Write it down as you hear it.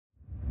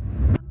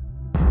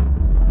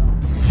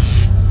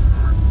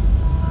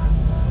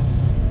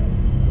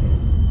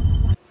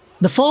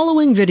The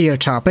following video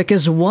topic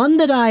is one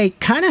that I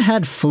kind of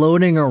had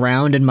floating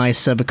around in my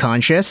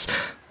subconscious.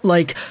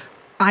 Like,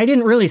 I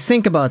didn't really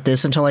think about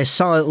this until I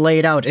saw it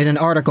laid out in an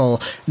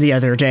article the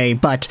other day,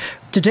 but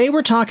today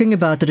we're talking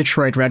about the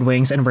Detroit Red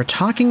Wings and we're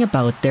talking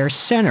about their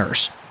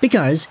centers.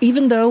 Because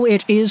even though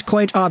it is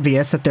quite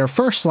obvious that their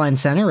first-line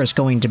center is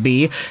going to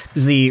be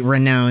the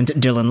renowned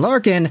Dylan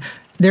Larkin,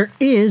 there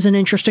is an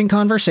interesting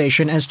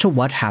conversation as to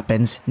what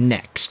happens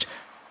next.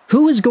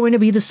 Who is going to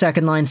be the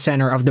second-line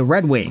center of the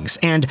Red Wings?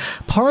 And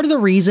part of the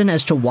reason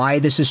as to why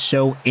this is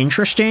so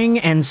interesting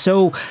and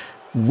so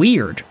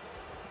weird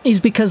is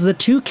because the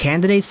two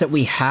candidates that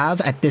we have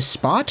at this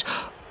spot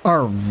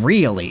are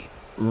really,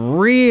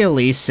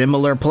 really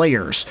similar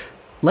players.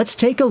 Let's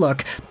take a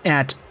look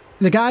at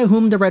the guy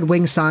whom the Red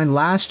Wings signed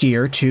last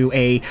year to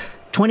a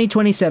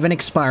 2027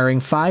 expiring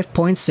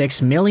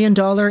 $5.6 million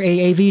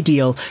AAV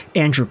deal,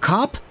 Andrew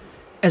Copp,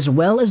 as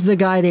well as the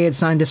guy they had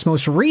signed this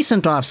most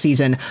recent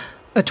offseason,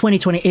 a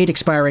 2028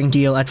 expiring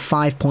deal at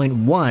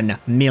 $5.1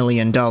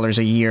 million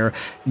a year,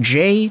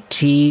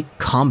 J.T.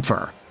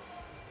 Compher.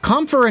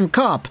 Compher and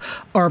Copp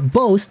are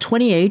both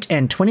 28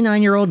 and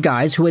 29-year-old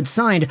guys who had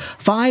signed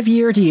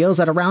 5-year deals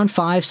at around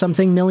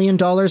 $5-something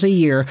million a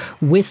year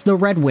with the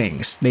Red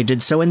Wings. They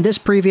did so in this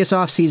previous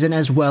offseason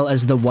as well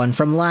as the one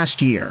from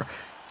last year.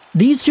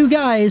 These two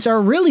guys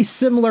are really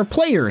similar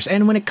players,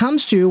 and when it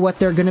comes to what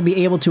they're going to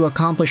be able to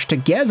accomplish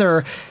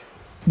together,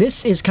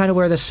 this is kind of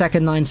where the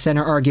second-line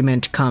center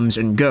argument comes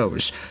and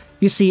goes.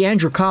 You see,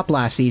 Andrew Copp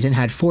last season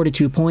had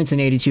 42 points in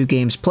 82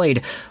 games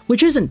played,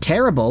 which isn't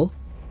terrible,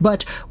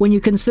 but when you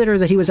consider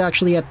that he was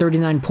actually at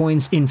 39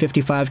 points in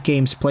 55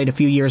 games played a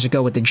few years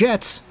ago with the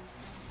Jets,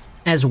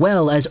 as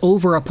well as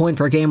over a point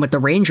per game with the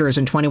Rangers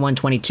in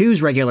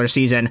 21-22's regular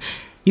season,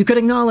 you could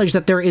acknowledge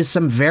that there is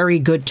some very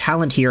good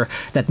talent here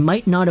that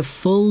might not have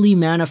fully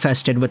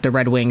manifested with the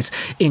Red Wings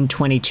in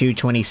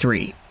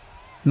 22-23.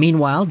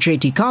 Meanwhile,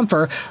 J.T.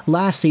 Compher,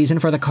 last season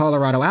for the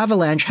Colorado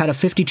Avalanche, had a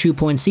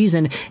 52-point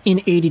season in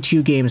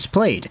 82 games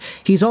played.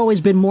 He's always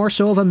been more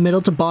so of a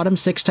middle-to-bottom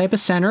six type of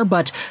center,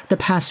 but the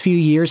past few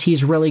years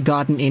he's really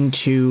gotten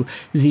into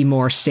the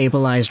more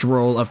stabilized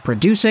role of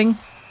producing.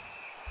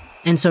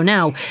 And so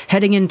now,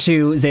 heading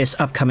into this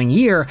upcoming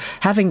year,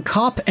 having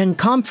Copp and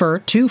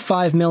Compher, two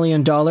 $5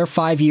 million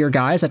 5-year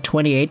guys at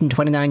 28 and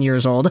 29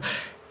 years old,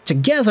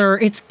 together,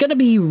 it's going to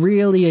be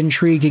really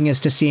intriguing as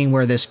to seeing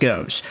where this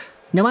goes.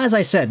 Now, as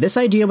I said, this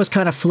idea was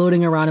kind of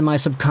floating around in my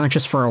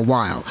subconscious for a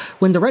while.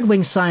 When the Red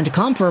Wings signed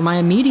Compher, my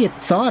immediate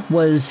thought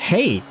was,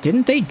 hey,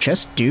 didn't they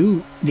just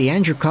do the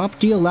Andrew Copp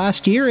deal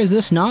last year? Is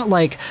this not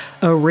like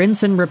a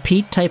rinse and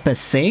repeat type of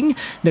thing?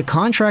 The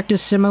contract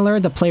is similar,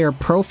 the player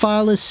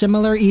profile is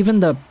similar, even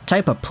the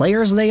type of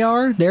players they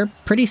are, they're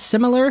pretty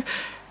similar.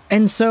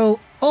 And so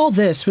all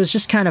this was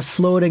just kind of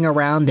floating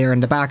around there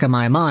in the back of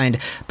my mind,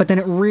 but then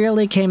it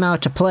really came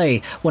out to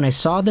play when I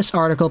saw this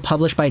article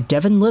published by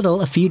Devin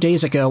Little a few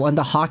days ago on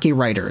the Hockey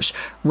Writers,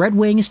 Red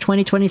Wings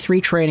 2023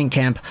 Training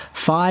Camp,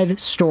 5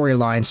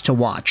 storylines to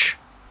watch.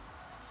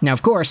 Now,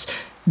 of course,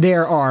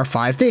 there are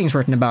 5 things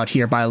written about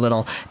here by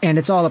Little, and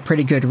it's all a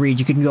pretty good read.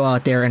 You can go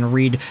out there and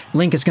read.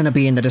 Link is going to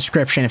be in the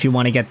description if you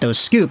want to get those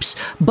scoops.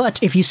 But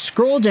if you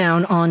scroll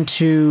down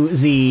onto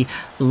the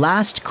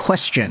last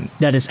question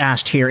that is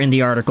asked here in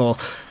the article,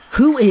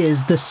 who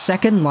is the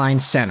second-line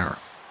center?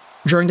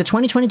 During the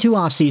 2022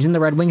 offseason,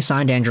 the Red Wings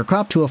signed Andrew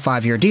Copp to a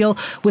 5-year deal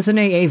with an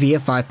AAV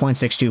of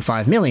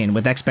 $5.625 million,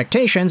 with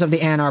expectations of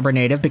the Ann Arbor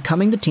native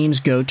becoming the team's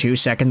go-to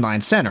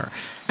second-line center.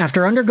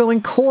 After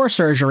undergoing core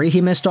surgery,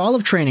 he missed all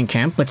of training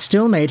camp, but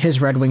still made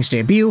his Red Wings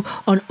debut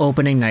on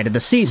opening night of the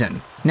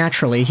season.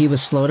 Naturally, he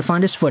was slow to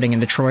find his footing in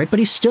Detroit, but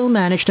he still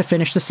managed to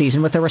finish the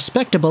season with a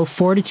respectable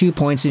 42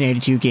 points in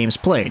 82 games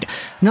played.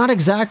 Not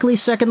exactly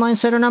second-line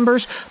center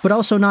numbers, but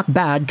also not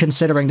bad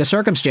considering the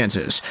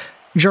circumstances.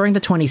 During the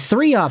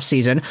 23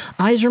 offseason,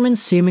 Yzerman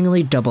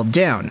seemingly doubled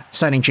down,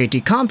 signing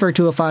J.T. Compher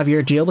to a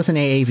 5-year deal with an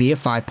AAV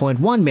of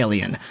 $5.1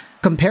 million.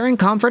 Comparing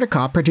Compher to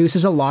Copp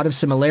produces a lot of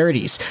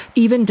similarities,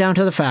 even down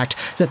to the fact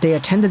that they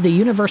attended the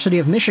University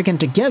of Michigan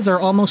together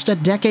almost a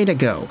decade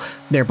ago.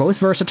 They're both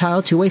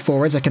versatile two-way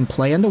forwards that can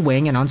play on the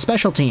wing and on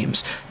special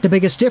teams. The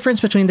biggest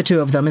difference between the two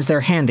of them is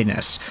their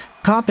handiness.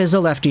 Copp is a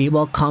lefty,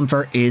 while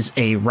Compher is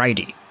a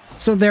righty.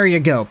 So there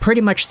you go,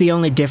 pretty much the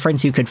only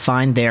difference you could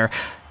find there.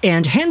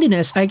 And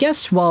handiness, I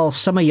guess, while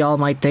some of y'all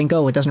might think,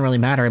 oh, it doesn't really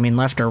matter, I mean,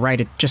 left or right,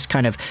 it just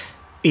kind of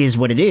is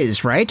what it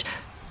is, right?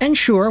 And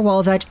sure,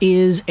 while that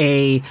is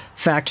a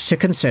fact to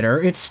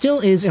consider, it still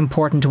is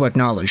important to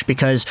acknowledge,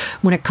 because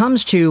when it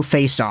comes to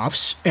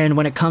face-offs, and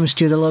when it comes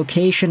to the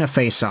location of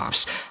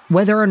face-offs,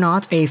 whether or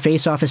not a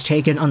face-off is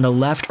taken on the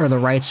left or the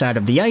right side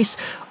of the ice,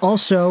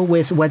 also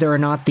with whether or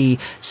not the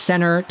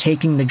center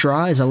taking the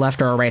draw is a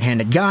left or a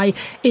right-handed guy,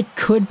 it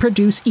could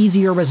produce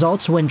easier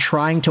results when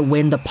trying to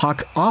win the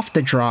puck off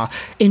the draw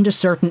into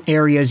certain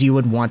areas you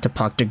would want the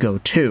puck to go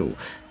to.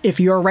 If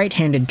you're a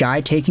right-handed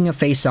guy taking a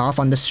face-off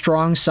on the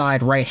strong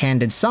side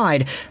right-handed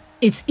side,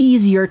 it's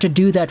easier to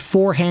do that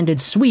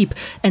four-handed sweep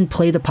and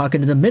play the puck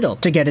into the middle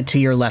to get it to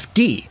your left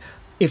D.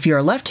 if you're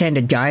a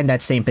left-handed guy in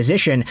that same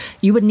position,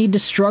 you would need to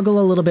struggle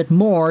a little bit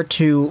more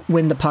to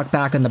win the puck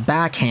back on the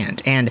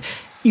backhand, and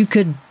you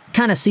could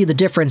kind of see the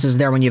differences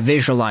there when you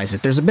visualize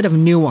it. There's a bit of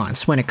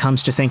nuance when it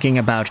comes to thinking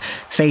about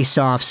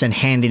face-offs and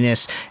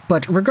handiness,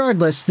 but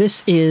regardless,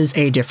 this is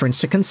a difference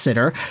to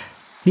consider.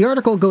 The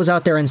article goes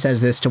out there and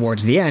says this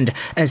towards the end.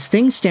 As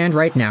things stand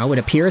right now, it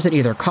appears that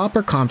either Copp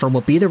or Compher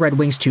will be the Red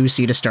Wings'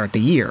 2C to start the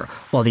year,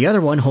 while the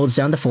other one holds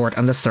down the fort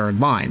on the third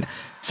line.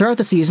 Throughout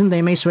the season,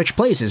 they may switch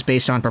places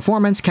based on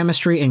performance,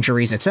 chemistry,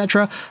 injuries,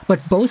 etc.,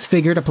 but both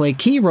figure to play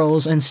key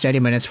roles in steady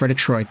minutes for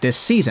Detroit this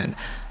season.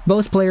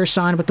 Both players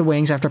signed with the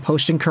Wings after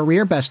posting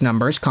career-best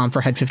numbers.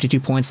 Compher had 52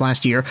 points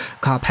last year,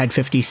 Copp had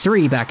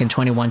 53 back in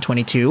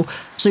 21-22,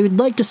 so you'd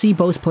like to see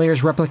both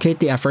players replicate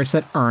the efforts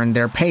that earned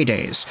their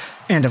paydays.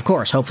 And of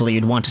course, hopefully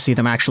you'd want to see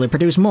them actually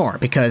produce more,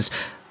 because,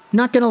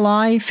 not gonna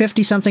lie,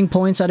 50-something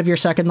points out of your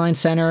second-line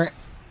center,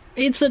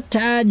 it's a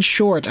tad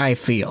short, I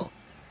feel.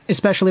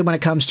 Especially when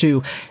it comes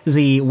to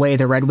the way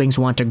the Red Wings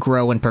want to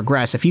grow and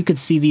progress. If you could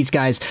see these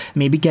guys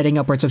maybe getting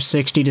upwards of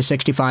 60 to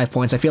 65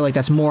 points, I feel like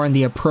that's more in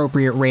the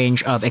appropriate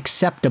range of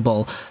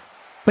acceptable.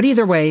 But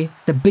either way,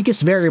 the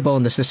biggest variable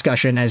in this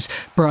discussion, as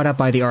brought up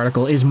by the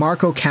article, is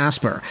Marco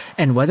Kasper,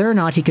 and whether or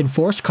not he can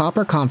force Copp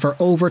or Compher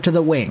over to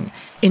the wing.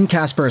 In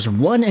Kasper's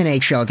one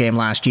NHL game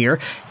last year,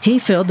 he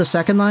filled the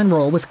second-line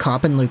role with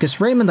Copp and Lucas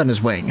Raymond on his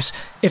wings.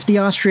 If the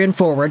Austrian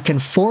forward can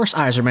force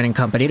Yzerman and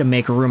company to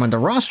make room on the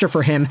roster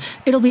for him,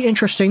 it'll be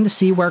interesting to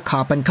see where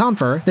Copp and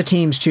Compher, the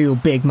team's two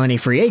big-money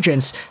free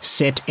agents,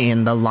 sit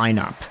in the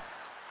lineup.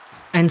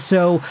 And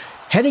so,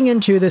 heading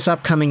into this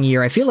upcoming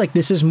year, I feel like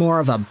this is more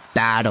of a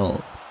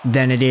battle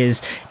than it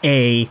is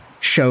a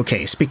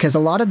showcase, because a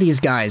lot of these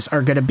guys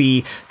are going to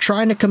be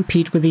trying to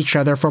compete with each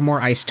other for more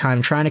ice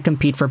time, trying to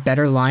compete for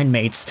better line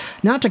mates.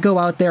 Not to go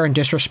out there and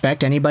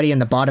disrespect anybody in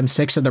the bottom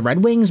six of the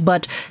Red Wings,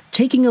 but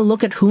taking a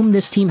look at whom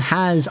this team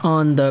has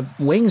on the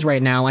wings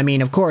right now, I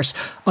mean, of course,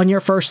 on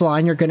your first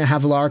line, you're going to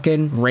have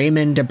Larkin,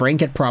 Raymond,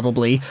 DeBrincat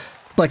probably,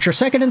 but your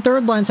second and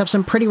third lines have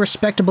some pretty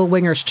respectable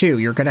wingers too.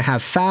 You're going to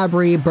have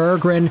Fabry,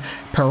 Berggren,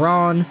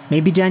 Perron,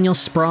 maybe Daniel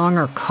Sprong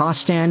or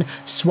Kostan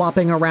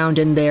swapping around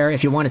in there.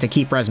 If you wanted to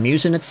keep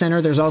Rasmussen at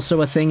center, there's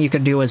also a thing you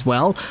could do as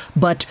well.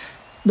 But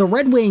the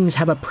Red Wings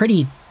have a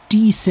pretty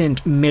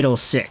decent middle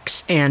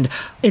six, and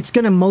it's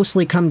going to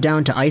mostly come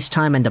down to ice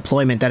time and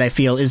deployment that I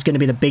feel is going to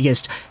be the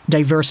biggest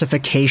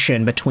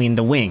diversification between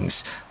the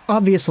wings.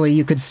 Obviously,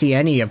 you could see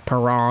any of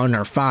Perron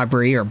or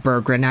Fabry or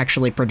Berggren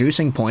actually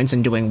producing points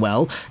and doing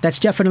well. That's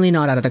definitely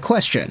not out of the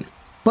question.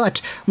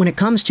 But when it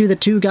comes to the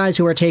two guys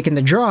who are taking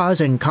the draws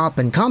in Copp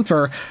and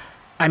Compher,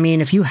 I mean,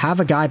 if you have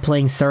a guy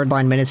playing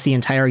third-line minutes the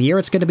entire year,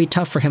 it's going to be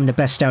tough for him to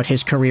best out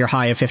his career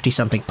high of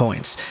 50-something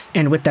points.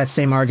 And with that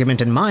same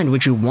argument in mind,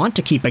 would you want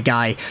to keep a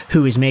guy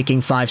who is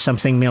making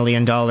 $5-something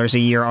million a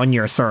year on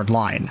your third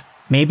line?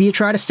 Maybe you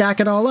try to stack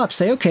it all up.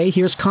 Say, okay,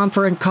 here's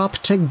Compher and Copp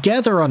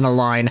together on the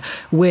line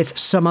with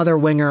some other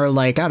winger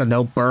like, I don't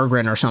know,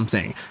 Berggren or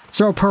something.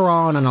 Throw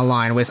Perron on a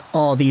line with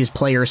all these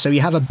players so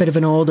you have a bit of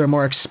an older,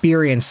 more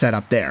experienced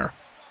setup there.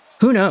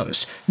 Who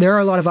knows? There are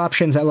a lot of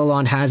options that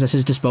Lalonde has at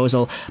his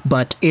disposal,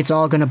 but it's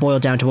all going to boil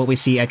down to what we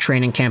see at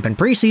training camp and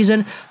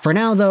preseason. For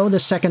now, though, the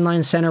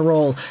second-line center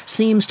role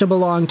seems to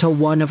belong to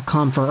one of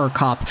Compher or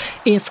Copp.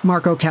 If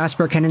Marco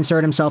Kasper can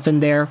insert himself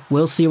in there,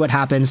 we'll see what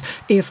happens.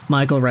 If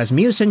Michael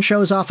Rasmussen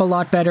shows off a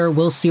lot better,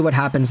 we'll see what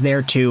happens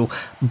there too.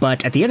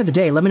 But at the end of the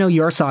day, let me know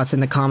your thoughts in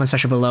the comment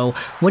section below.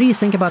 What do you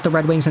think about the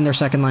Red Wings in their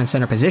second-line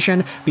center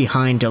position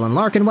behind Dylan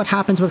Larkin? What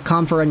happens with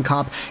Compher and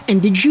Copp?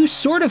 And did you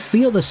sort of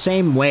feel the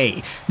same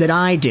way that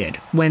I did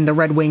when the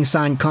Red Wings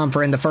signed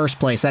Compher in the first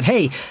place, that,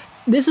 hey,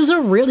 this is a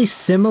really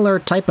similar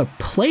type of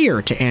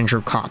player to Andrew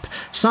Copp,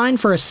 signed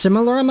for a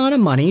similar amount of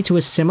money to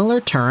a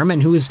similar term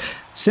and who's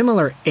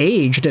similar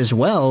aged as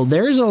well?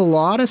 There's a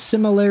lot of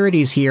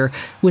similarities here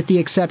with the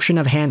exception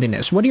of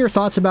handiness. What are your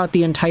thoughts about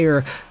the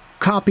entire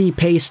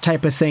copy-paste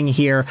type of thing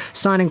here,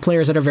 signing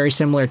players that are very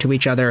similar to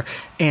each other,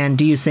 and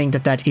do you think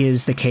that that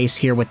is the case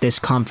here with this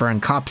Compher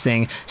and Copp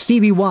thing?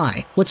 Stevie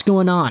Y, what's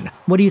going on?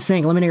 What do you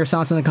think? Let me know your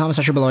thoughts in the comment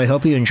section below. I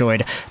hope you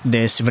enjoyed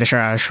this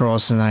video,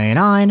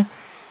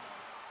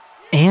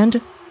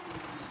 and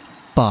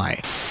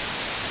bye.